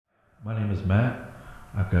My name is Matt.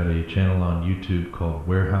 I've got a channel on YouTube called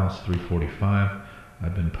Warehouse 345.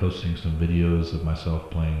 I've been posting some videos of myself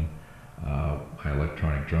playing my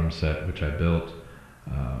electronic drum set, which I built,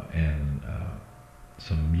 and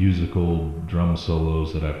some musical drum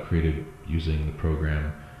solos that I've created using the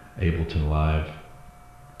program Ableton Live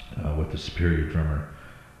with the Superior Drummer.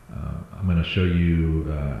 I'm going to show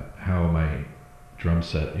you how my drum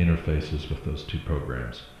set interfaces with those two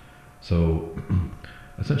programs. So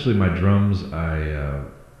essentially my drums,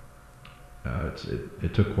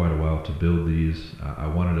 it took quite a while to build these. I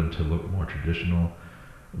wanted them to look more traditional,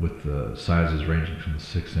 with the sizes ranging from the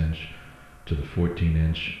 6-inch to the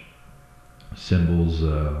 14-inch. Cymbals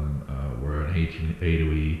were an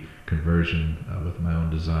 808 conversion with my own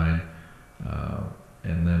design.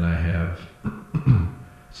 And then I have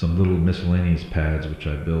some little miscellaneous pads which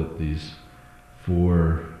I built. These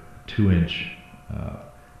 4 2-inch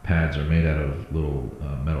pads are made out of little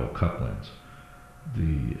metal couplings.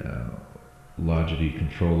 The Logitech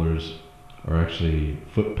controllers are actually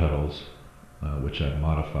foot pedals, which I've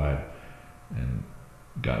modified and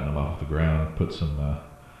gotten them off the ground, put some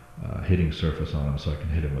hitting surface on them so I can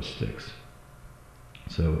hit them with sticks.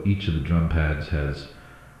 So each of the drum pads has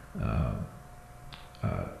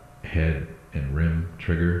head and rim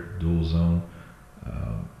trigger, dual zone.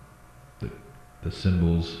 The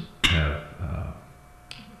cymbals have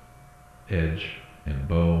edge and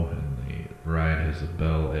bow, and the ride has a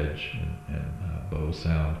bell, edge, and bow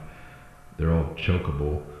sound. They're all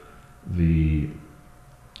chokeable. The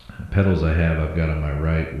pedals I've got on my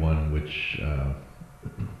right, one which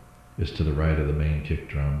is to the right of the main kick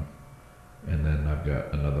drum, and then I've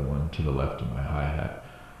got another one to the left of my hi-hat.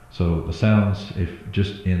 So the sounds, if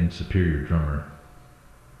just in Superior Drummer,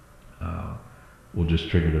 will just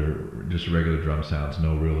trigger just regular drum sounds,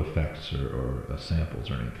 no real effects or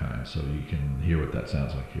samples or any kind. So you can hear what that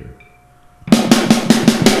sounds like here.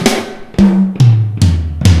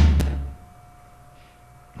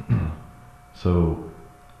 So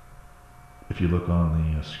if you look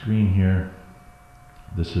on the screen here,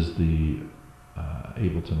 this is the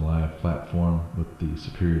Ableton Live platform with the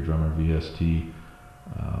Superior Drummer VST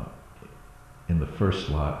in the first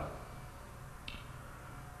slot.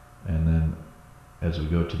 And then as we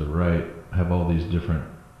go to the right, I have all these different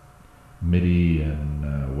MIDI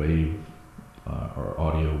and wave or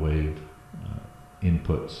audio wave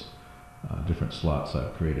inputs, different slots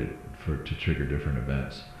I've created to trigger different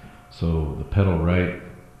events. So the pedal right,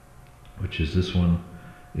 which is this one,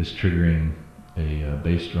 is triggering a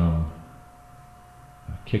bass drum,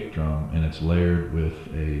 a kick drum, and it's layered with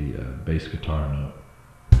a bass guitar note.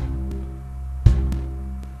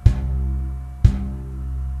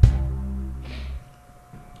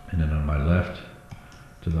 And then on my left,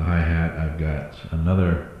 to the hi-hat, I've got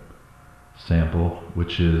another sample,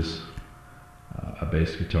 which is a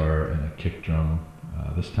bass guitar and a kick drum.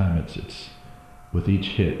 This time it's with each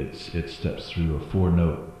hit, it steps through a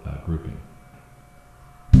 4-note grouping.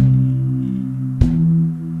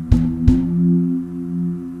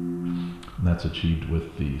 And that's achieved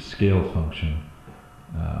with the scale function.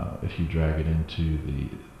 If you drag it into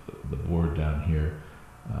the board down here,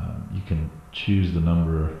 you can choose the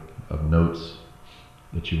number of notes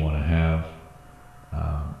that you want to have,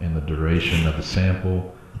 and the duration of the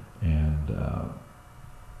sample, and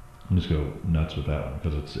I'm just go nuts with that one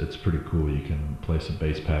because it's pretty cool. You can place a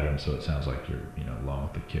bass pattern so it sounds like you're, along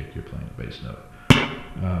with the kick, you're playing a bass note.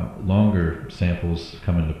 Longer samples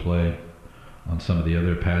come into play on some of the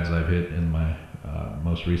other pads I've hit in my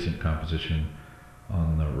most recent composition.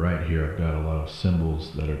 On the right here, I've got a lot of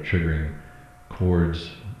cymbals that are triggering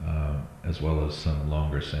chords, as well as some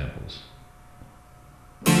longer samples.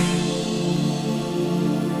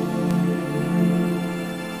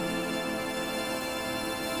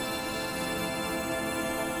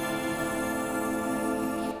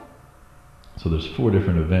 So there's 4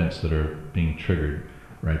 different events that are being triggered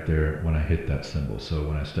right there when I hit that cymbal. So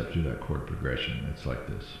when I step through that chord progression, it's like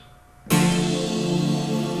this.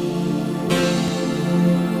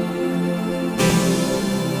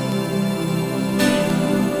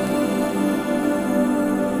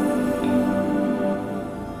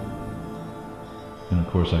 And of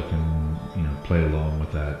course I can, play along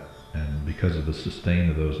with that, and because of the sustain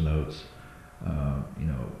of those notes,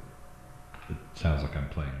 it sounds like I'm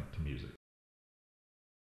playing to music.